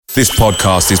This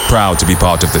podcast is proud to be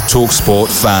part of the TalkSport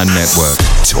Fan Network.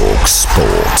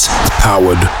 TalkSport.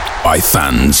 Powered by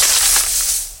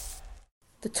fans.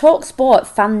 The TalkSport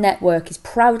Fan Network is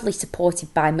proudly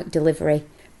supported by McDelivery,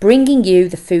 bringing you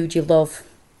the food you love.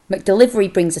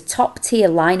 McDelivery brings a top-tier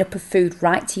lineup of food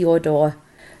right to your door.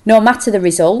 No matter the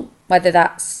result, whether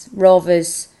that's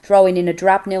Rovers throwing in a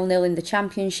drab 0-0 in the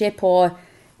Championship or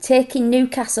taking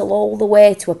Newcastle all the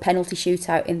way to a penalty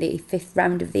shootout in the 5th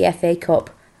round of the FA Cup,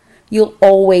 you'll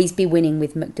always be winning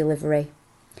with McDelivery.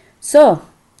 So,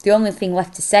 the only thing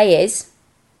left to say is,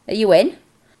 are you in?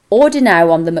 Order now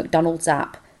on the McDonald's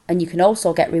app, and you can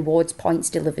also get rewards points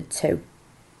delivered too.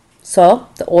 So,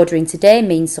 the ordering today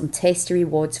means some tasty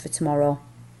rewards for tomorrow.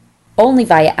 Only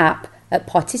via app at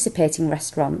participating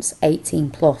restaurants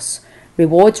 18+.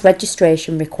 Rewards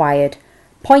registration required.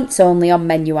 Points only on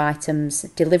menu items.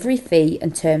 Delivery fee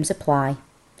and terms apply.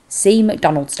 See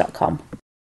mcdonalds.com.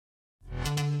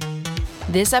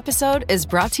 This episode is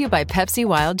brought to you by Pepsi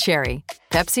Wild Cherry.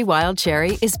 Pepsi Wild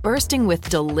Cherry is bursting with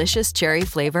delicious cherry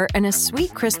flavor and a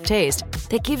sweet, crisp taste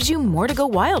that gives you more to go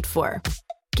wild for.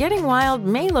 Getting wild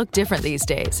may look different these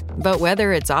days, but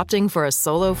whether it's opting for a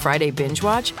solo Friday binge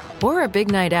watch or a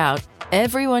big night out,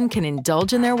 everyone can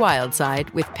indulge in their wild side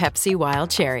with Pepsi Wild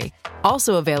Cherry.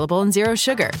 Also available in Zero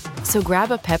Sugar. So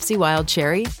grab a Pepsi Wild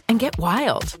Cherry and get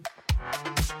wild.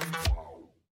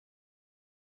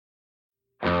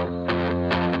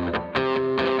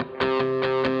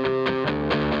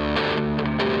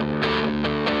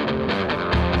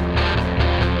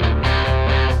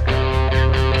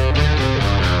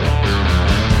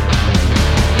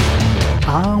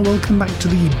 Welcome back to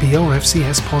the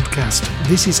BRFCS podcast.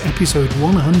 This is episode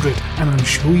 100, and I'm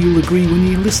sure you'll agree when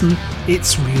you listen,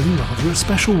 it's really rather a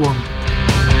special one.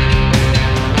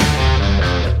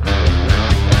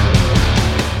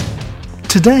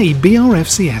 Today,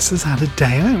 BRFCS has had a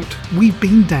day out. We've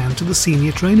been down to the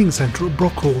Senior Training Centre at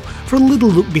Brockhall for a little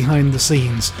look behind the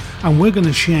scenes, and we're going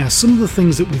to share some of the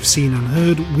things that we've seen and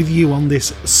heard with you on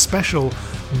this special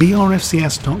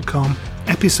BRFCS.com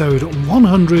episode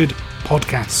 100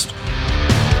 podcast.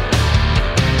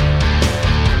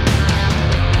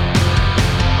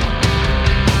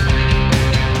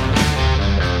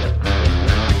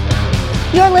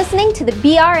 You're listening to the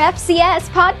BRFCS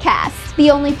podcast,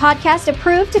 the only podcast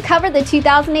approved to cover the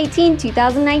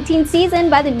 2018-2019 season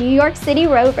by the New York City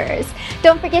Rovers.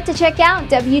 Don't forget to check out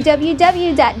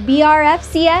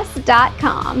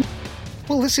www.brfcs.com.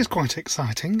 Well, this is quite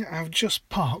exciting. I've just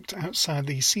parked outside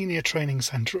the Senior Training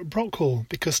Centre at Brockhall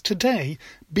because today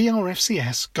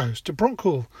BRFCS goes to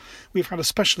Brockhall. We've had a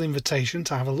special invitation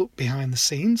to have a look behind the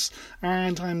scenes,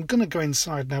 and I'm going to go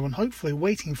inside now, and hopefully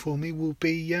waiting for me will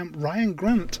be Ryan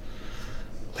Grant.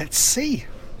 Let's see.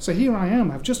 So here I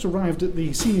am. I've just arrived at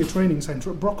the Senior Training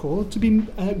Centre at Brockhall to be met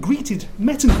and greeted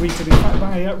in fact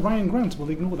by Ryan Grant.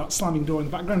 We'll ignore that slamming door in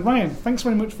the background. Ryan, thanks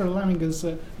very much for allowing us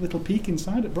a little peek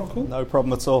inside at Brockhall. No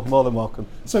problem at all, more than welcome.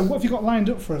 So what have you got lined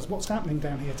up for us? What's happening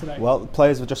down here today? Well, the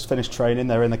players have just finished training.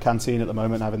 They're in the canteen at the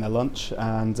moment having their lunch,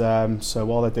 and so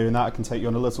while they're doing that, I can take you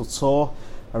on a little tour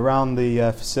around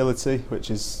the facility, which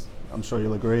is, I'm sure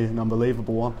you'll agree, an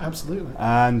unbelievable one. Absolutely.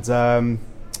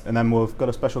 And then we've got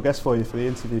a special guest for you for the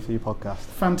interview for your podcast.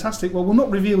 Fantastic. Well, we'll not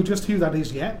reveal just who that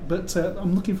is yet, but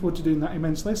I'm looking forward to doing that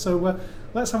immensely. So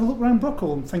let's have a look around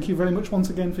Brockhall. And thank you very much once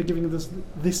again for giving us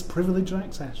this privileged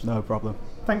access. No problem.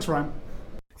 Thanks, Ryan.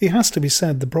 It has to be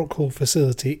said the Brockhall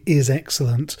facility is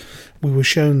excellent. We were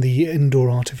shown the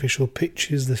indoor artificial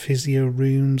pitches, the physio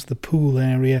rooms, the pool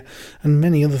area, and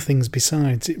many other things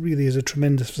besides. It really is a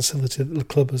tremendous facility that the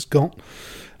club has got.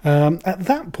 At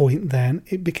that point then,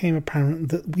 it became apparent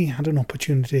that we had an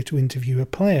opportunity to interview a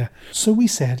player. So we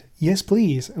said, yes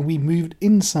please, and we moved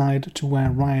inside to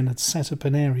where Ryan had set up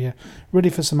an area ready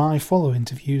for some iFollow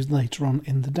interviews later on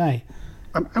in the day.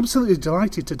 I'm absolutely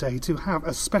delighted today to have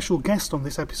a special guest on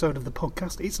this episode of the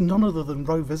podcast. It's none other than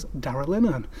Rovers' Darragh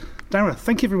Linehan. Darragh,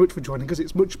 thank you very much for joining us.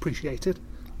 It's much appreciated.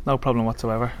 No problem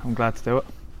whatsoever. I'm glad to do it.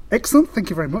 Excellent, thank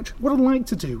you very much. What I'd like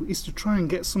to do is to try and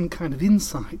get some kind of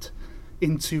insight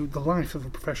into the life of a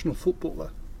professional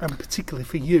footballer, and particularly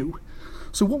for you.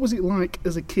 So what was it like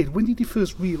as a kid? When did you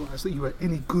first realise that you were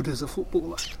any good as a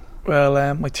footballer?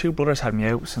 Well, my two brothers had me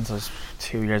out since I was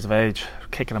 2 years of age,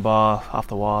 kicking a ball off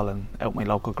the wall and out my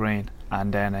local green.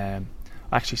 And then I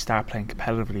actually started playing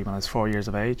competitively when I was 4 years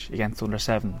of age against under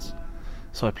 7s.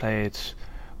 So I played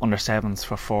under 7s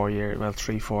for 4 years, well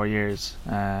 3-4 years.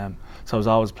 So I was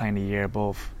always playing a year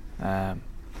above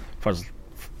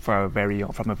from a very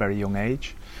young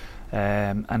age.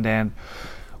 And then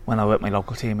when I was with my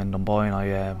local team in Dunboyne,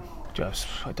 I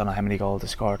don't know how many goals I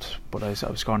scored, but I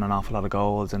was scoring an awful lot of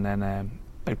goals. And then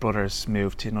my brothers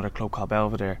moved to another club called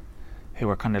Belvedere, who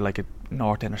were kind of like a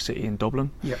north inner city in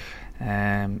Dublin. Yeah.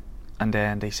 And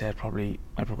then they said probably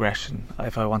my progression,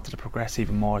 if I wanted to progress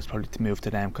even more, is probably to move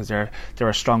to them, because they're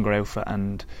a stronger outfit,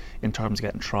 and in terms of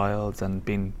getting trials and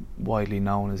being widely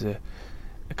known as a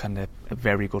kind of a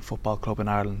very good football club in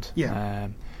Ireland. Yeah.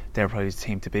 They were probably the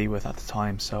team to be with at the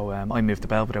time. So I moved to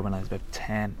Belvedere when I was about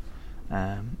 10,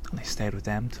 and I stayed with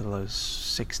them till I was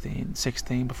 16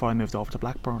 before I moved over to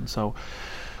Blackburn. So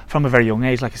from a very young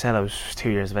age, like I said, I was 2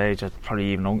 years of age. I was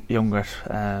probably even younger.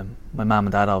 My mum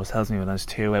and dad always tells me when I was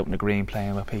 2 out in the green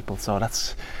playing with people. So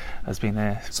has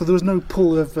been So there was no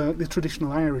pull of the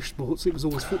traditional Irish sports. It was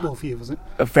always football for you, was it?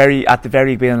 At the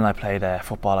very beginning, I played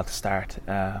football at the start.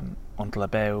 Until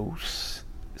about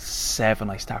 7,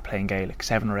 I started playing Gaelic.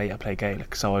 7 or 8, I played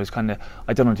Gaelic. So I was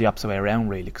I done it the opposite way around,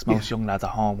 really, because most young lads at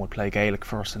home would play Gaelic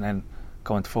first and then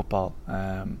go into football.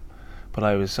 But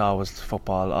I was always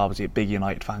football, obviously a big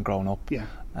United fan growing up. Yeah.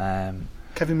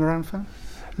 Kevin Moran fan?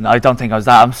 No, I don't think I was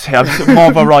that. I'm more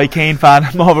of a Roy Keane fan.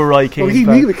 Well, he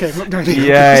nearly came up, didn't he?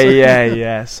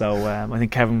 Yeah. So I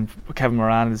think Kevin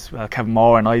Moran is Kevin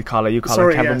Moore, and I call it. You call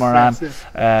it Kevin Moran.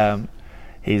 Yes.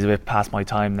 He's a bit past my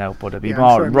time now, but it'd be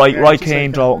more Roy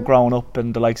Keane growing up,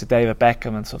 and the likes of David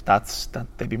Beckham and stuff.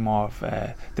 They'd be more of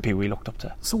the people we looked up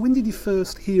to. So when did you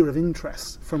first hear of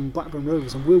interest from Blackburn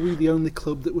Rovers, and were we the only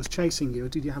club that was chasing you, or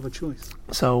did you have a choice?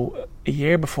 So a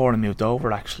year before I moved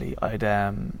over, actually, I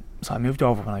moved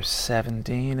over when I was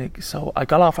 17. So I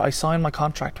signed my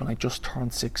contract when I just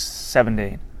turned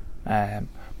 17.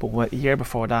 But a year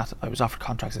before that, I was offered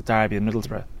contracts at Derby and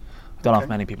Middlesbrough. I don't know if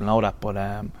many people know that,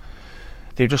 but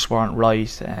they just weren't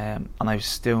right, and I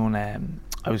was doing.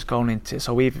 I was going into.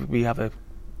 So we have a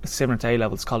similar to A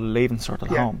levels. It's called a leaving cert at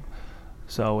home.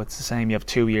 So it's the same. You have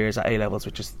 2 years at A levels,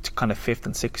 which is kind of 5th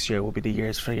and 6th year will be the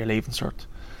years for your leaving cert.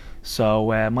 So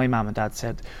my mum and dad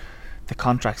said the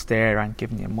contracts there aren't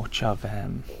giving you much of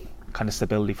kind of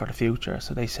stability for the future.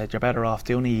 So they said you're better off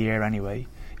doing a year anyway.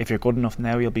 If you're good enough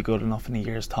now, you'll be good enough in a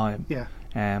year's time. Yeah.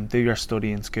 Do your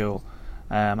study in school,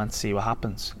 and see what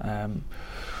happens.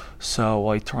 So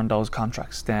I turned those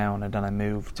contracts down, and then I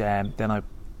moved. Then I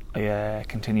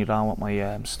continued on with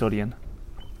my studying,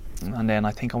 and then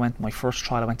I think my first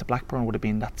trial I went to Blackburn would have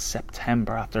been that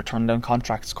September after I turned down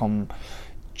contracts. Come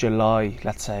July,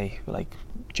 let's say like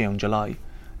June, July,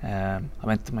 I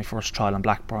went to my first trial in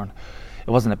Blackburn. It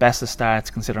wasn't the best of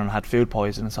starts considering I had food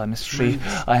poisoning, so I missed 3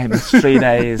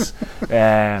 days.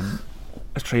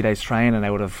 3 days training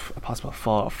out of a possible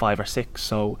 4 or 5 or 6.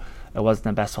 So it wasn't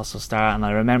the best possible start, and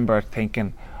I remember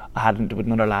thinking with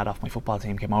another lad off my football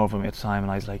team came over me at the time,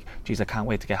 and I was like, geez, I can't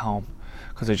wait to get home,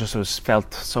 because I just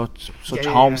felt such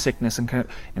homesickness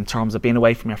in terms of being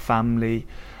away from your family,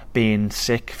 being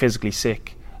sick, physically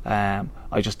sick. I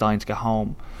was just dying to get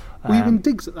home. Were you in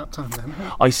digs at that time then?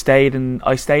 I stayed in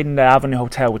the Avenue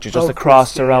Hotel, which is just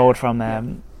across the road from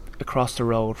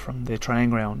the training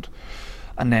ground.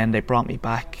 And then they brought me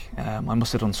back. I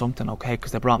must have done something okay,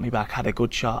 because they brought me back, had a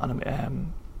good shot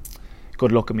and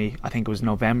good look at me. I think it was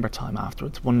November time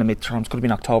afterwards. One of the midterms, could have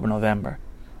been October, November.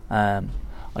 I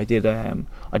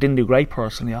didn't do great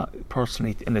personally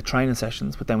in the training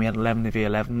sessions, but then we had an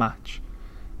 11v11 match.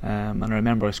 And I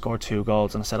remember I scored 2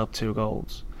 goals and I set up 2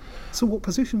 goals. So what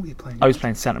position were you playing? I was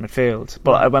playing centre midfield,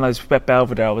 but when I was with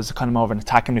Belvedere, I was kind of more of an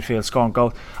attacking midfield, scoring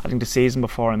goals. I think the season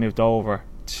before I moved over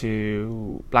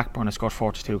to Blackburn, I scored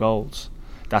 42 goals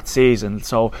that season.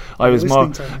 So I was more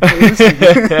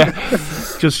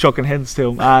just chucking hints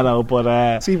to him. I know,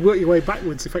 but so you worked your way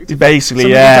backwards, effectively. Basically,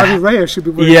 Danny Raya should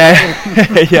be working.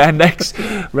 Yeah. Next,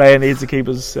 Raya needs to keep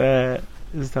his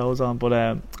toes on. But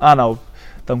I know,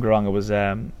 don't get me wrong. It was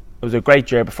a great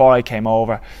year before I came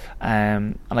over,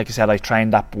 and like I said, I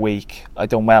trained that week. I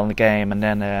done well in the game, and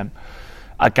then.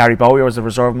 Gary Bowyer was the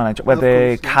reserve manager,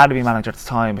 academy manager at the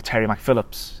time with Terry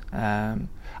McPhillips, and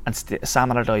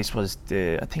Sam Allardyce was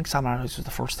the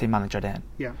first team manager then.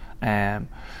 Yeah. And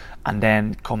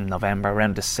then come November,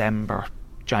 around December,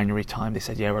 January time, they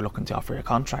said, yeah, we're looking to offer you a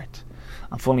contract.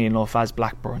 And funny enough, as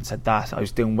Blackburn said that, I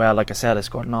was doing well. Like I said, I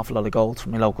scored an awful lot of goals for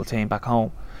my local team back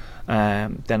home.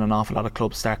 Then an awful lot of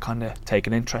clubs start kind of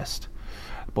taking interest.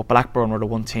 But Blackburn were the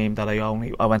one team that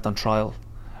I went on trial.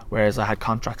 Whereas I had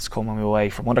contracts coming my way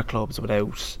from other clubs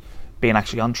without being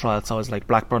actually on trial. So I was like,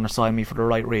 Blackburn assigned me for the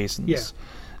right reasons.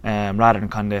 Yeah. Rather than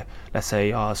kind of, let's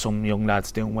say, some young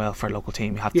lad's doing well for a local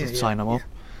team, you have to sign them up.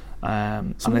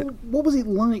 What was it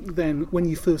like then when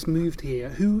you first moved here?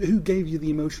 Who gave you the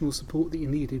emotional support that you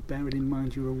needed, bearing in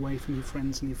mind you were away from your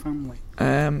friends and your family?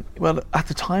 Well, at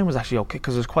the time it was actually okay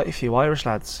because there's quite a few Irish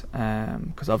lads.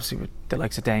 Because obviously with the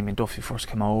likes of Damien Duffy first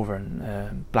came over,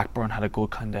 and Blackburn had a good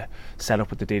kind of setup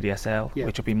with the DDSL,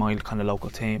 which would be my kind of local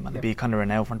team, and they'd be kind of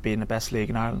renowned for being the best league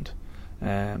in Ireland.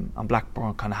 And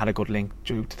Blackburn kind of had a good link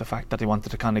due to the fact that they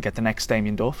wanted to kind of get the next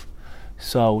Damien Duff.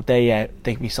 So they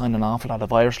we signed an awful lot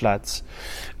of Irish lads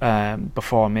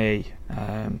before me,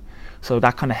 so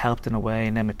that kind of helped in a way.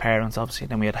 And then my parents, obviously,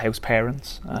 then we had house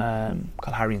parents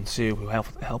called Harry and Sue, who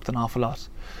helped an awful lot.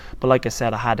 But like I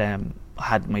said, I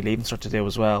had my leaving cert to do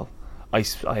as well.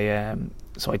 So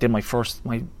I did my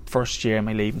first year,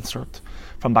 my leaving cert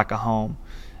from back at home,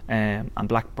 and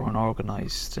Blackburn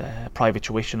organised private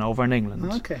tuition over in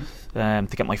England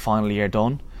to get my final year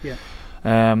done. Yeah.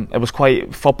 It was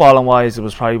quite, footballing wise, it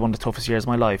was probably one of the toughest years of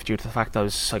my life due to the fact I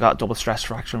got a double stress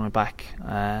fracture in my back.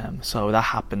 So that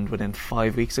happened within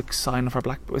 5 weeks of signing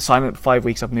 5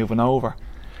 weeks of moving over.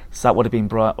 So that would have been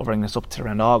bringing us up to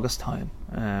around August time,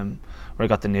 where I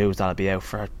got the news that I'd be out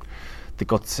for the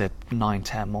guts at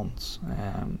 9-10 months.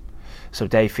 So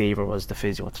Dave Fever was the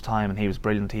physio at the time, and he was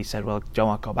brilliant. He said, well, do you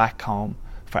want to go back home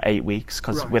for 8 weeks?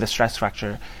 Because with a stress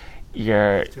fracture,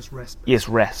 you just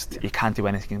rest. You can't do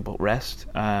anything but rest.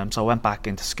 So I went back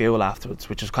into school afterwards,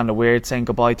 which was kind of weird, saying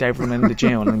goodbye to everyone in the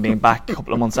June and being back a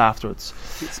couple of months afterwards.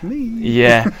 It's me.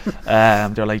 Yeah.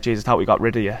 They're like, Jesus, thought we got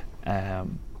rid of you.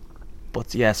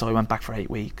 But yeah, so I went back for 8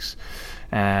 weeks.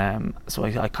 So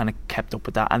I kind of kept up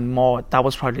with that, and that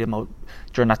was probably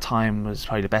during that time was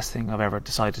probably the best thing I've ever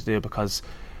decided to do, because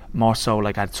more so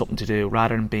like I had something to do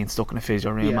rather than being stuck in a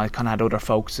physio room. I kind of had other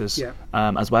focuses,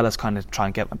 as well as kind of try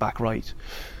and get my back right.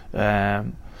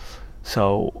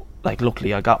 So like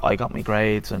luckily I got my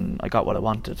grades and I got what I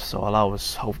wanted. So I'll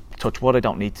always hope, touch wood, I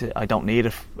don't need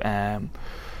it,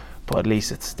 but at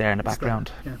least it's there in the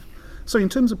background. Yeah. So in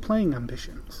terms of playing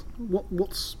ambitions, what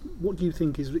do you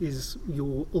think is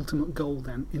your ultimate goal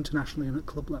then, internationally and at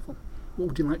club level? What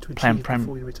would you like to achieve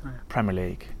before you retire? Premier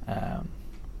League.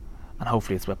 And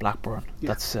hopefully it's with Blackburn.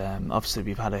 That's obviously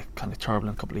we've had a kind of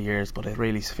turbulent couple of years, but I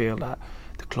really feel that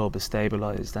the club is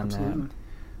stabilised, and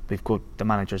the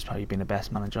manager's probably been the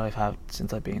best manager I've had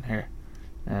since I've been here,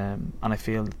 and I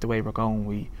feel that the way we're going,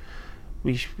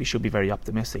 we should be very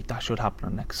optimistic. That should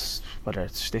happen whether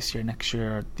it's this year, next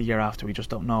year, or the year after, we just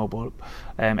don't know, but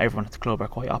everyone at the club are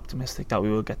quite optimistic that we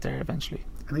will get there eventually.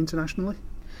 And internationally?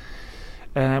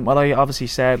 Well, I obviously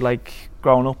said, like,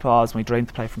 growing up, it was my dream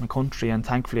to play for my country, and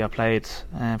thankfully I played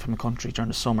for my country during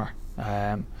the summer.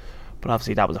 But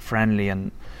obviously that was a friendly,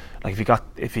 and like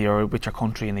if you're with your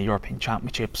country in the European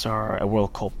Championships or a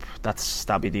World Cup,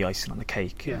 that'd be the icing on the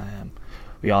cake. Yeah.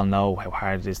 We all know how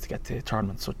hard it is to get to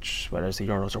tournaments such, whether it's the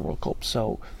Euros or World Cup.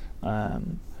 So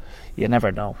you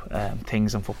never know.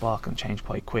 Things in football can change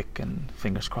quite quick, and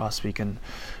fingers crossed we can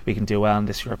do well in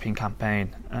this European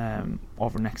campaign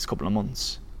over the next couple of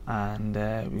months, and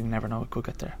we never know, it could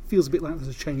get there. Feels a bit like there's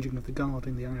a changing of the guard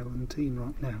in the Ireland team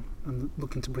right now, and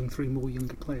looking to bring through more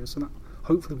younger players, so that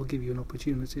hopefully will give you an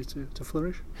opportunity to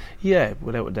flourish. Yeah,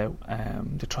 without a doubt.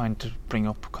 They're trying to bring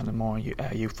up kind of more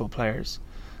youthful players,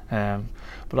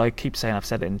 but I keep saying, I've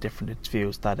said it in different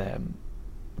interviews, that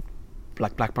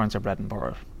like Blackburn's our bread and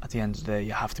butter. At the end of the day,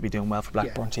 you have to be doing well for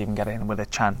Blackburn to even get in with a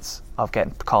chance of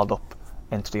getting called up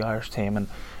into the Irish team, and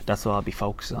that's what I'll be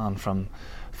focusing on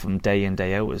from day in,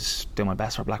 day out, is do my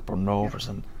best for Blackburn Rovers,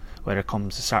 and whether it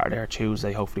comes to Saturday or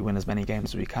Tuesday, hopefully win as many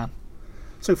games as we can.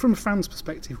 So from a fan's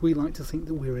perspective, we like to think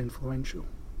that we're influential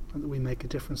and that we make a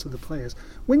difference to the players.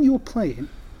 When you're playing,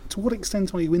 to what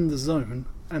extent are you in the zone,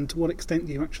 and to what extent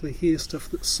do you actually hear stuff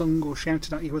that's sung or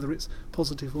shouted at you, whether it's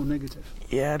positive or negative?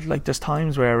 Yeah, like there's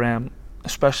times where,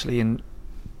 especially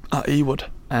at Ewood,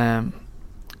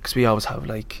 because we always have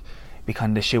we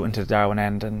kind of shoot into the Darwin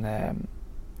end in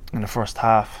the first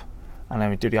half, and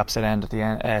then we do the opposite end at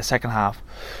the second half.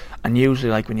 And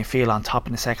usually, like when you feel on top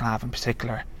in the second half in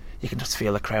particular, you can just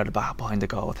feel the crowd behind the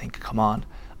goal thinking, come on.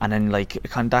 And then it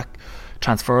kind of that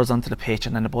transfers onto the pitch,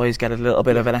 and then the boys get a little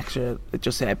bit of an extra,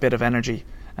 just a bit of energy,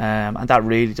 and that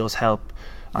really does help.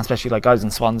 And especially I was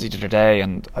in Swansea the other day,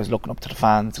 and I was looking up to the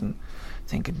fans and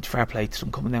thinking, fair play to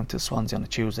them coming down to Swansea on a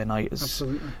Tuesday night.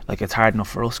 It's hard enough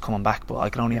for us coming back, but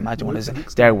I can only imagine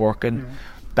what they're working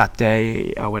that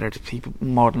day, or whether the people,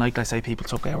 more than likely I say, people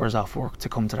took hours off work to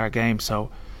come to their game. So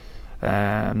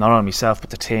not only myself but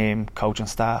the team, coaching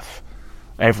staff,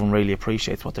 everyone really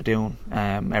appreciates what they're doing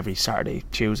every Saturday,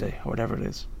 Tuesday, or whatever it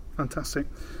is. Fantastic.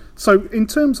 So in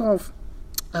terms of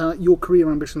your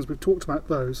career ambitions, we've talked about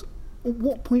those. At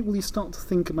what point will you start to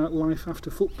think about life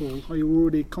after football? Are you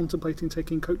already contemplating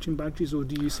taking coaching badges, or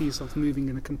do you see yourself moving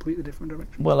in a completely different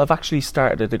direction? Well, I've actually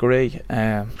started a degree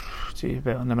about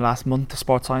in the last month, a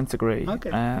sports science degree.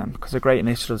 Okay. Because of great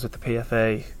initiatives with the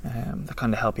PFA that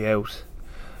kind of help you out.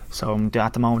 So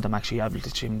at the moment, I'm actually able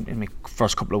to, in my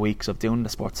first couple of weeks of doing the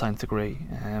sports science degree.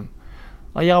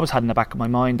 I always had in the back of my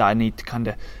mind that I need to kind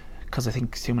of, because I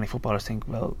think too many footballers think,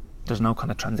 well, there's no kind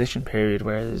of transition period,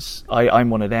 whereas I'm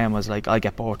one of them, was like, I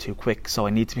get bored too quick, so I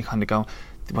need to be kind of going,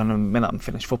 when the minute I'm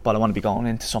finished football, I want to be going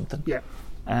into something. Yeah.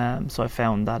 So I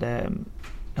found that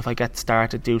if I get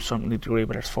started, do something to degree,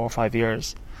 whether it's 4 or 5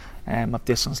 years of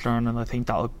distance learning, I think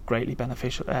that'll greatly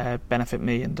benefit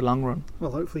me in the long run.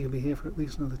 Well, hopefully you'll be here for at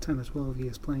least another 10 or 12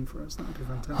 years playing for us. That would be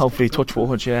fantastic. Hopefully, touch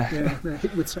wood, yeah.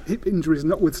 Hip injuries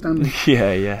notwithstanding.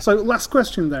 Yeah. So last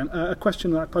question then, a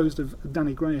question that I posed of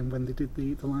Danny Graham when they did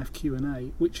the live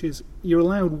Q&A, which is, you're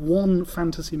allowed one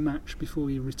fantasy match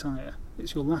before you retire.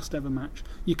 It's your last ever match.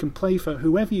 You can play for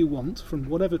whoever you want from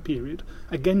whatever period,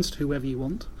 against whoever you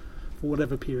want, for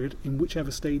whatever period, in whichever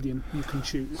stadium you can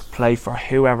choose. Play for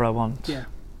whoever I want. Yeah.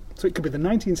 So it could be the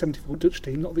 1974 Dutch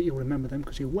team, not that you'll remember them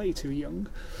because you're way too young.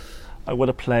 I would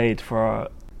have played for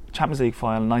Champions League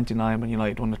final 99 when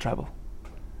United won the treble.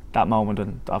 That moment,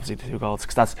 and obviously the 2 goals,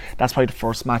 because that's probably the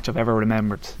first match I've ever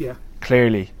remembered. Yeah.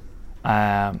 Clearly.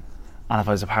 And if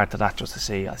I was a part of that, just to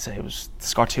see, I'd say it was to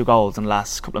score 2 goals in the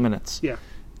last couple of minutes. Yeah.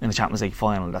 In the Champions League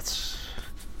final,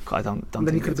 I don't and then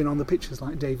think he could have been on the pitches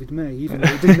like David May, even though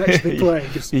he didn't actually play,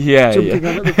 just jumping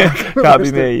out at the back.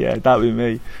 That'd be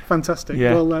me. Fantastic.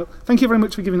 Yeah. Well, thank you very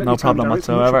much for giving it no your time, problem Gareth.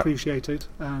 whatsoever. Much appreciated.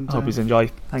 And I hope you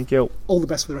enjoy. Thank you. All the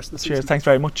best for the rest of the season. Cheers. Thanks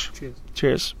very much.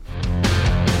 Cheers.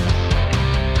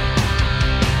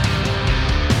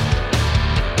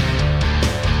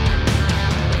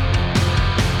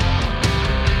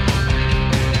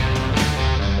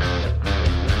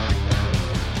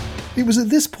 It was at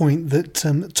this point that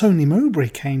Tony Mowbray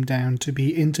came down to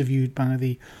be interviewed by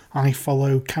the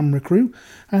iFollow camera crew,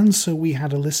 and so we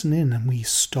had a listen in and we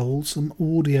stole some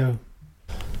audio.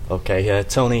 Okay,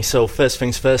 Tony, so first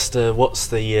things first, what's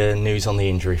the news on the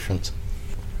injury front?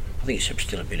 I think it's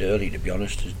still a bit early, to be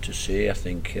honest, to say. I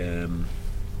think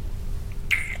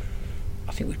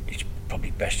it's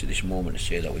probably best at this moment to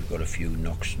say that we've got a few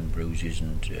knocks and bruises,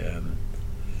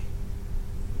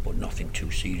 but nothing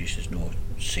too serious. There's no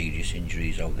serious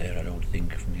injuries out there, I don't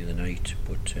think, from the other night.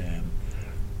 But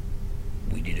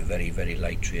we did a very, very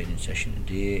light training session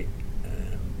today.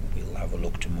 We'll have a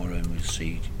look tomorrow and we'll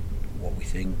see what we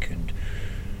think and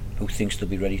who thinks they'll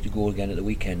be ready to go again at the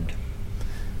weekend.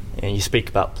 And you speak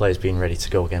about players being ready to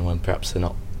go again when perhaps they're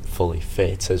not fully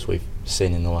fit, as we've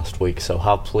seen in the last week. So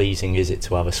how pleasing is it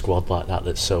to have a squad like that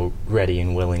that's so ready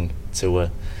and willing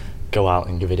to go out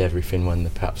and give it everything when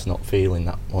they're perhaps not feeling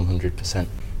that 100%?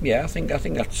 Yeah, I think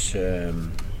that's. I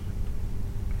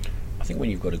think when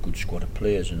you've got a good squad of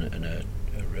players and a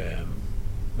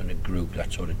group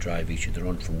that sort of drive each other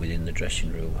on from within the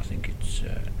dressing room, I think it's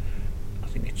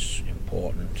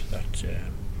important that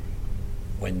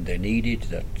when they're needed,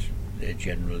 that they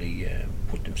generally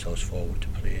put themselves forward to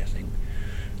play. I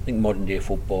think modern day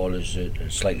football is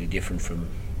slightly different from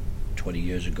 20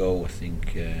 years ago.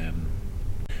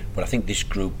 But I think this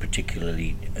group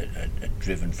particularly are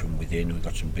driven from within. We've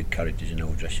got some big characters in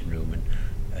our dressing room,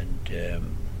 and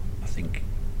I think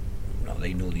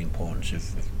they know the importance of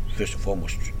first and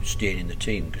foremost staying in the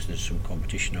team, because there's some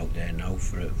competition out there now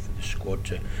for the squad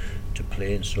to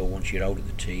play. And so once you're out of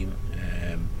the team,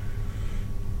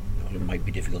 it might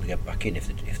be difficult to get back in if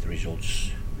the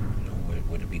results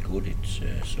were to be good.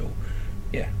 I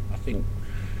think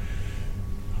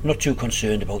I'm not too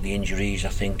concerned about the injuries. I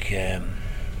think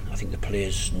the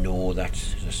players know that,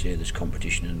 as I say, there's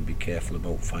competition, and be careful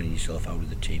about finding yourself out of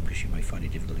the team, because you might find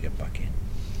it difficult to get back in.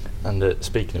 And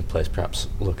speaking of players perhaps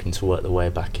looking to work their way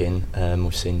back in,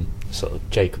 we've seen sort of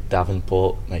Jacob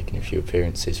Davenport making a few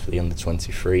appearances for the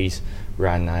under-23s.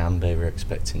 Ryan Nyambe we're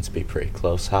expecting to be pretty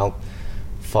close. How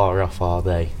far off are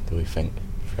they, do we think,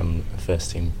 from a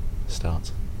first team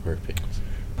start or appearance?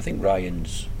 I think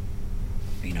Ryan's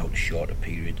been out a shorter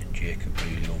period than Jacob,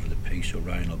 really, over the piece, so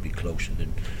Ryan will be closer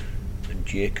than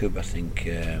Jacob, I think,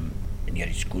 and yet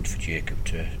it's good for Jacob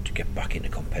to get back into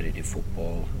competitive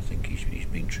football. I think he's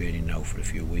been training now for a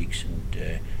few weeks,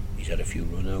 and he's had a few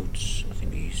run-outs. I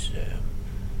think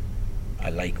I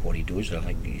like what he does. I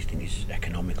think he's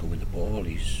economical with the ball,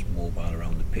 he's mobile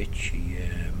around the pitch,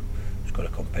 he's got a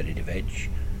competitive edge,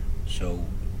 so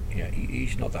yeah,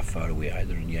 he's not that far away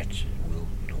either, and yet we'll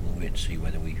wait and see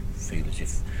whether we feel as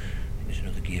if there's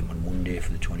another game on Monday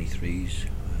for the 23s.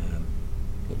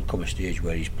 There'll come a stage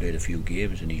where he's played a few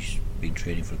games and he's been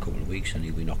training for a couple of weeks, and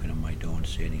he'll be knocking on my door and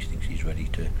saying he thinks he's ready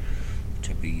to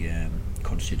be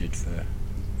considered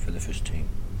for the first team.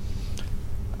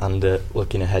 And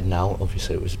looking ahead now,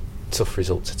 obviously it was a tough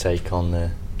result to take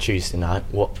on Tuesday night.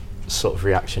 What sort of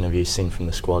reaction have you seen from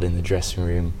the squad in the dressing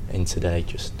room in today,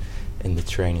 just in the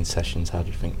training sessions? How do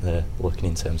you think they're looking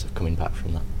in terms of coming back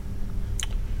from that?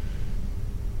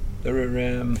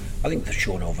 I think they've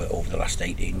shown over the last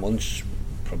 18 months,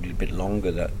 probably a bit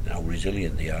longer, that how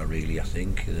resilient they are. Really, I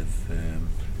think they've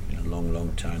been a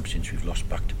long time since we've lost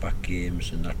back-to-back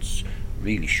games, and that's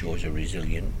really shows a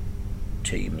resilient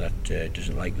team that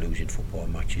doesn't like losing football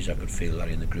matches. I could feel that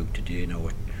in the group today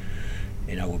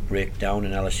in our breakdown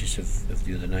analysis of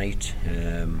the other night.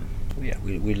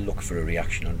 We'll look for a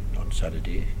reaction on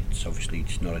Saturday. It's obviously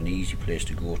not an easy place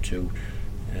to go to,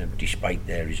 despite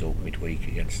their result midweek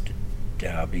against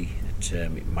Derby.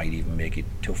 It might even make it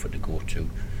tougher to go to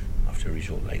after a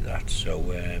result like that. So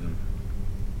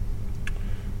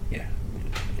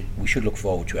we should look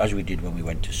forward to it, as we did when we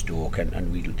went to Stoke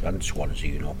and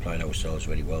Swansea. Applied ourselves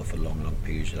very well for long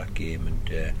periods of that game,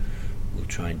 and we'll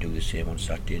try and do the same on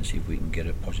Saturday and see if we can get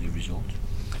a positive result.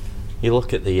 You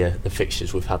look at the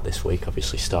fixtures we've had this week,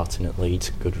 obviously starting at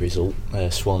Leeds, good result.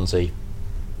 Swansea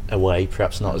away,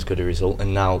 perhaps not as good a result,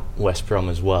 and now West Brom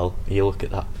as well. You look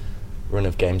at that run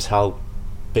of games, how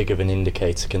big of an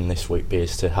indicator can this week be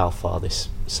as to how far this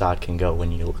side can go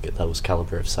when you look at those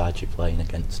calibre of sides you're playing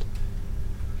against?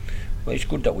 Well, it's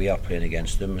good that we are playing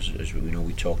against them. As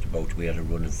we talked about, we had a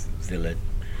run of Villa,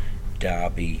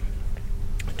 Derby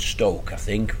and Stoke, I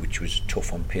think, which was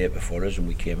tough on paper for us, and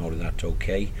we came out of that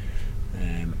okay.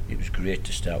 It was great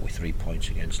to start with 3 points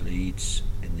against Leeds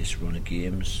in this run of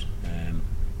games.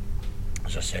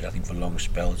 As I said, I think for long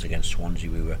spells against Swansea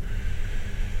we were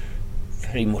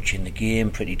very much in the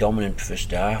game, pretty dominant first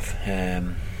half.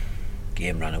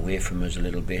 Game ran away from us a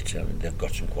little bit. I mean, they've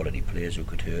got some quality players who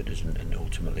could hurt us, and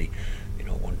ultimately,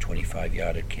 one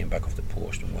 25-yarder came back off the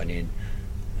post and went in.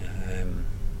 And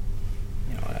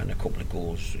a couple of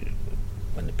goals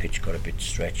when the pitch got a bit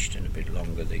stretched and a bit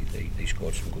longer. They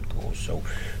scored some good goals. So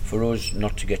for us,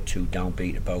 not to get too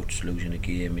downbeat about losing a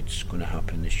game, it's going to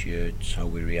happen this year. It's how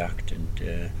we react,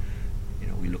 and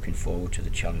we're looking forward to the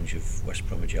challenge of West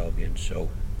Bromwich Albion. So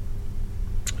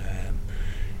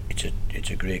it's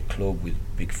a great club with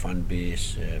big fan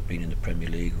base, been in the Premier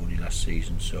League only last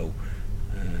season, so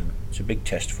it's a big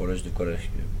test for us. They've got a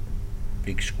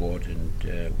big squad,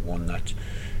 and one that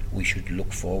we should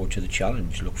look forward to the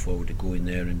challenge, look forward to going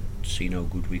there and seeing how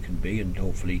good we can be, and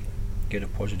hopefully get a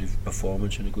positive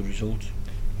performance and a good result.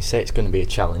 You say it's going to be a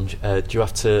challenge. Do you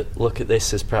have to look at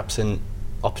this as perhaps an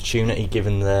opportunity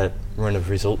given the run of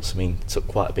results? I mean, took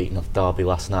quite a beating off Derby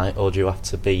last night, or do you have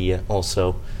to be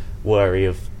also wary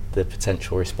of the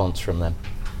potential response from them?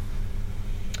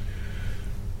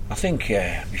 I think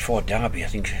before Derby, I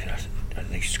think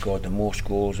they scored the most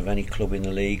goals of any club in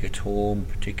the league at home,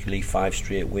 particularly 5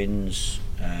 straight wins.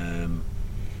 I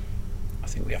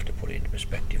think we have to put it into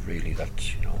perspective really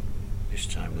that this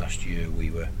time last year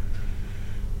we were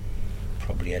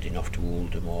probably heading off to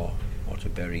Oldham or to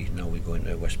Bury. Now we're going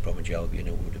to West Bromwich Albion,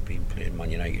 who would have been playing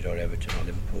Man United or Everton or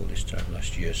Liverpool this time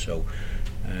last year. So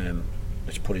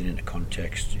let's put it into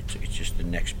context. It's just the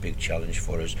next big challenge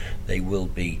for us. They will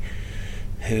be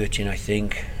hurting, I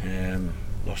think.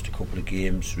 Lost a couple of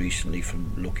games recently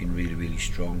from looking really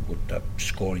strong, but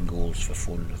scoring goals for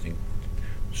fun. I think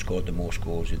scored the most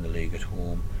goals in the league at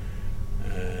home.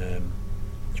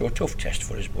 So a tough test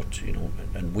for us, but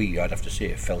and I'd have to say,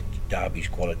 it felt Derby's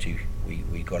quality.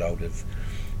 We got out of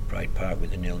Pride Park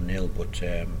with a 0-0, but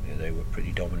they were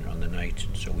pretty dominant on the night,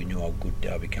 and so we know how good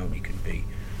Derby County can be.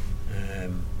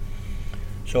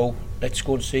 So let's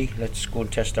go and see. Let's go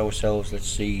and test ourselves. Let's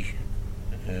see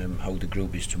how the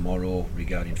group is tomorrow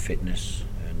regarding fitness,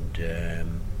 and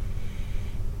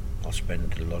I'll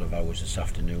spend a lot of hours this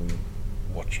afternoon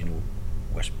watching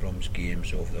West Brom's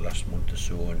games over the last month or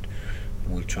so, and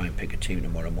we'll try and pick a team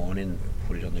tomorrow morning,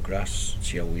 put it on the grass,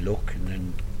 see how we look, and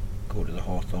then go to the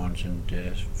Hawthorns and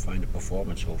find a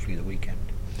performance hopefully the weekend.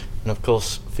 And of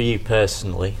course, for you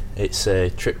personally, it's a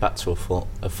trip back to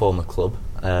a former club.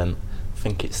 I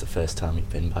think it's the first time you've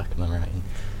been back, am I right in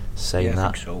saying that?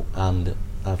 I think so. And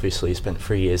obviously you spent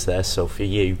 3 years there, so for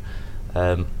you,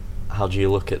 how do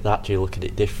you look at that? Do you look at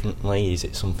it differently? Is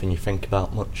it something you think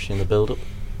about much in the build-up?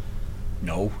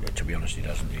 No, to be honest, it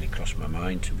hasn't really crossed my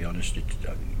mind. To be honest,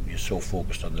 you're so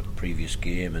focused on the previous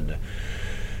game, and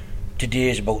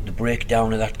today is about the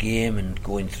breakdown of that game and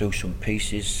going through some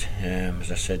pieces.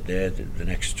 As I said there, the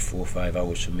next 4 or 5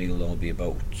 hours for me will all be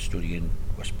about studying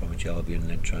West Bromwich Albion and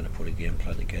then trying to put a game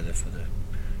plan together for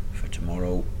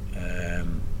tomorrow,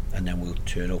 and then we'll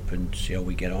turn up and see how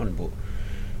we get on. But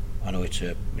I know it's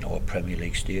a Premier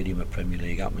League stadium, a Premier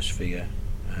League atmosphere.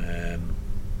 I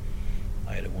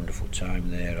had a wonderful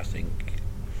time there. I think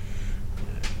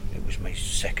it was my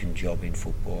second job in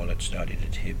football. I'd started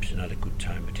at Hibs and had a good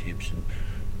time at Hibs, and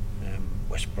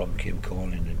West Brom came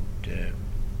calling, and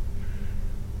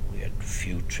we had a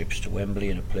few trips to Wembley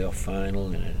in a playoff final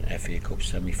and an FA Cup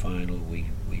semi-final. We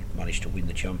managed to win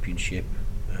the championship.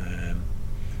 I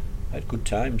had good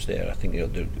times there. I think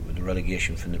the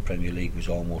relegation from the Premier League was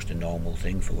almost a normal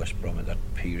thing for West Brom at that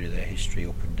period of their history,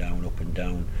 up and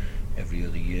down every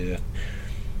other year.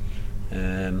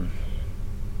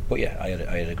 But yeah, I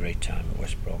had a great time at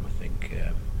West Brom. I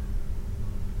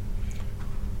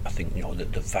think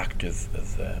the fact of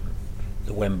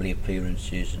the Wembley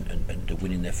appearances and the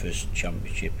winning their first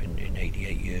championship in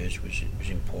 88 years was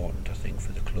important, I think,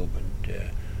 for the club,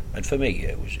 and for me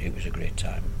it was a great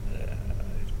time.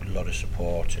 A lot of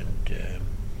support, and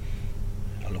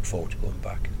I look forward to going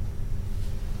back.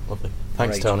 Lovely.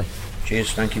 Thanks, Right. Tony.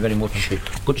 Cheers, thank you very much.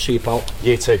 Good to see you, pal.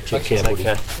 You too. Take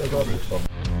care.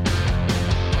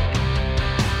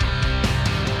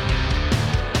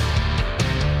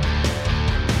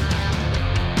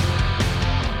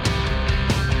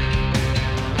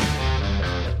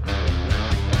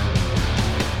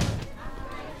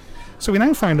 So we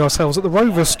now find ourselves at the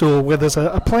Rovers store where there's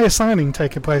a player signing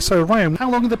taking place. So Ryan,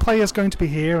 how long are the players going to be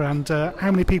here, and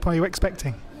how many people are you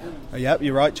expecting? Yeah,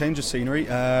 you're right, change of scenery.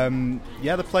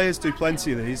 The players do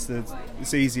plenty of these.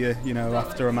 It's easier,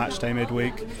 after a match day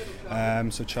midweek.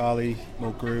 So Charlie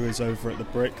Mulgrew is over at the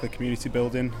Brick, the community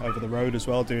building over the road as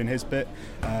well, doing his bit.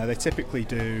 They typically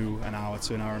do an hour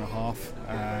to an hour and a half,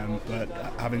 but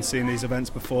having seen these events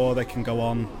before, they can go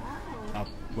on. I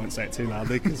won't say it too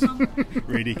loudly because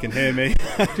Reedy can hear me.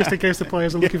 Just in case the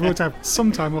players are looking forward to have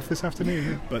some time off this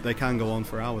afternoon. But they can go on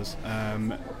for hours.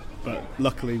 But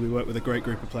luckily we work with a great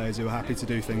group of players who are happy to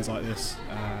do things like this,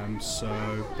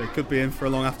 so they could be in for a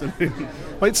long afternoon.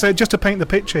 Well, it's just to paint the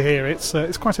picture here,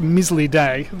 it's quite a miserly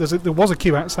day. There was a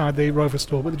queue outside the Rover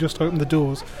store, but they just opened the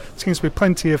doors. There seems to be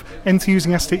plenty of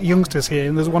enthusiastic youngsters here,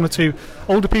 and there's one or two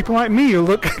older people like me who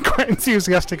look quite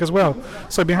enthusiastic as well.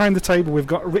 So behind the table we've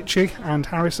got Richie and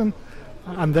Harrison,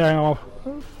 and they are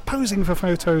posing for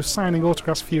photos, signing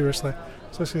autographs furiously.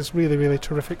 So this is really, really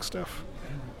terrific stuff.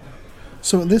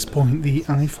 So at this point, the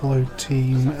iFollow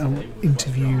team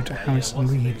interviewed Harrison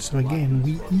Reed. So again,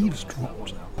 we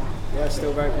eavesdropped. Yeah,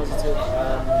 still very positive.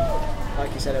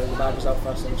 Like you said, it was a bad result for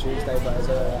us on Tuesday, but there's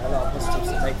a lot of positives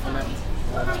to take from it,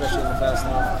 especially in the first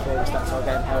half. Before we started our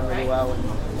game playing really well, and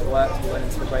it worked. We went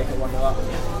into the break at 1-0 up.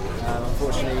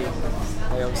 Unfortunately,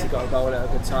 they obviously got a goal at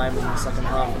a good time in the second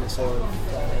half, and it sort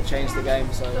of changed the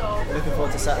game. So looking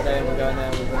forward to Saturday, and we're going there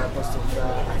with a positive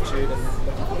attitude and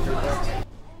looking for 3 points.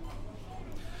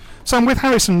 So I'm with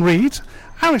Harrison Reed.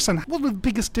 Harrison, what were the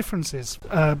biggest differences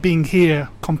being here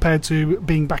compared to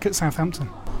being back at Southampton?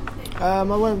 I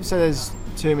won't say there's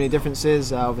too many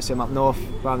differences. Obviously I'm up north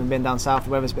rather than being down south.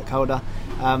 The weather's a bit colder,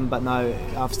 but no,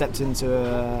 I've stepped into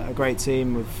a great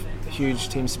team with huge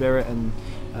team spirit and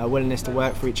willingness to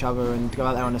work for each other and go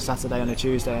out there on a Saturday, on a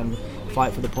Tuesday, and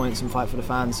fight for the points and fight for the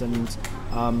fans, and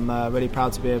I'm really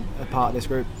proud to be a part of this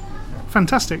group.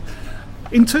 Fantastic.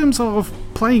 In terms of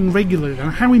playing regularly,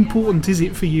 how important is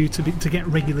it for you to get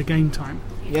regular game time?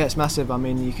 Yeah, it's massive. I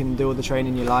mean, you can do all the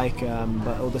training you like,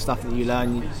 but all the stuff that you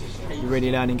learn, you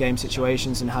really learn in game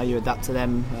situations and how you adapt to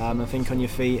them and think on your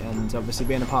feet. And obviously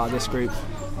being a part of this group,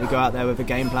 we go out there with a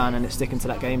game plan and it's sticking to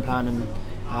that game plan.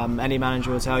 And any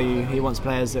manager will tell you he wants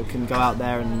players that can go out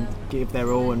there and give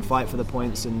their all and fight for the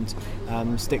points and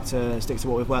stick to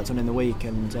what we've worked on in the week.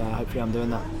 And hopefully I'm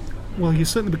doing that. Well, you've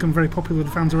certainly become very popular with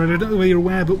the fans already. I don't know whether you're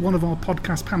aware, but one of our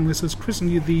podcast panellists has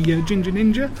christened you the Ginger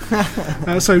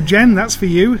Ninja. So, Jen, that's for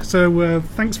you. So,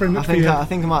 thanks very much. I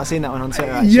think I might have seen that one on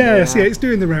Twitter, actually. Yes, yeah, it's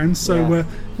doing the rounds. So,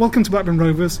 welcome to Blackburn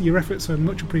Rovers. Your efforts are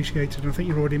much appreciated, and I think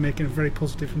you're already making a very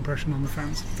positive impression on the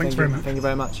fans. Thanks very much. Thank you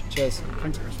very much. Cheers.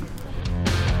 Thanks, Harrison.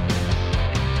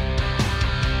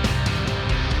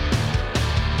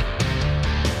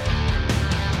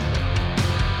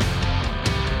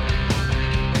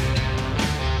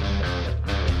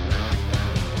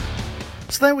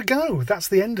 So there we go. That's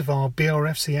the end of our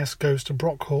BRFCS Goes to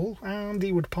Brockhall and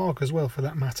Ewood Park as well, for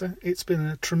that matter. It's been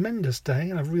a tremendous day,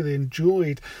 and I've really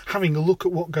enjoyed having a look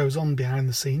at what goes on behind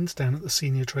the scenes down at the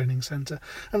Senior Training Centre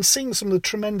and seeing some of the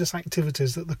tremendous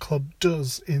activities that the club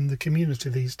does in the community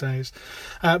these days.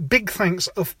 Big thanks,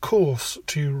 of course,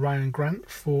 to Ryan Grant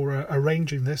for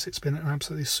arranging this. It's been an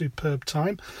absolutely superb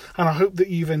time, and I hope that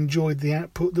you've enjoyed the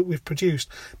output that we've produced.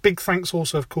 Big thanks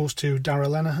also, of course, to Darragh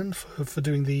Lenihan for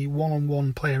doing the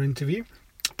one-on-one player interview,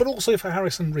 but also for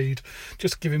Harrison Reid,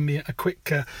 just giving me a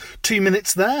quick 2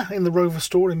 minutes there in the Rover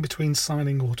store in between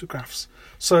signing autographs.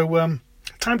 So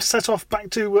time to set off back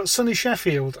to sunny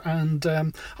Sheffield, and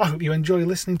I hope you enjoy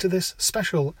listening to this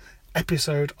special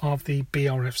episode of the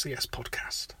BRFCS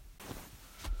podcast.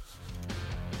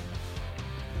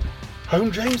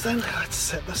 Home, James, then. Let's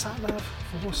set the sat nav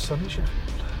for sunny Sheffield.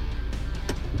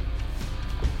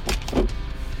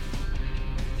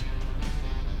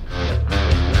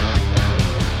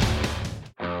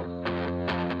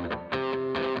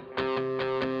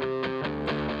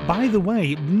 By the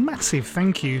way, massive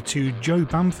thank you to Joe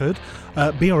Bamford,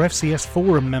 BRFCS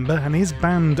forum member, and his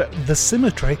band The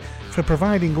Symmetry for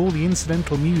providing all the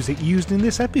incidental music used in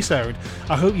this episode.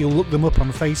 I hope you'll look them up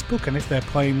on Facebook, and if they're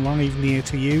playing live near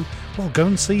to you, well, go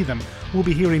and see them. We'll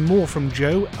be hearing more from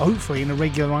Joe, hopefully in a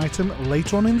regular item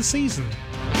later on in the season.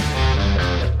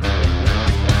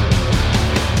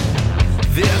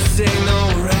 This ain't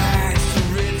no right to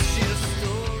rich your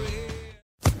story.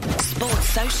 Sports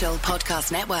Social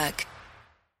Podcast Network.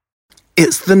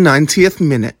 It's the 90th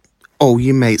minute. All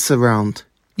your mates around.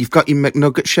 You've got your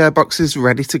McNugget share boxes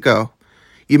ready to go.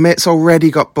 Your mate's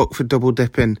already got booked for double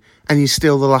dipping, and you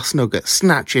steal the last nugget,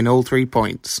 snatching all 3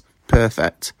 points.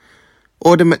 Perfect.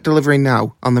 Order McDelivery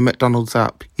now on the McDonald's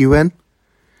app. You in?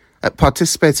 At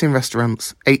participating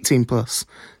restaurants, 18 plus.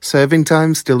 Serving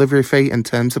times, delivery fee and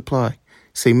terms apply.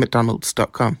 See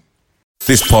mcdonalds.com.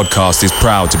 This podcast is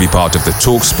proud to be part of the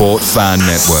TalkSport Fan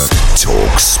Network.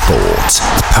 TalkSport.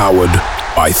 Powered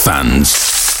by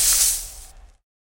fans.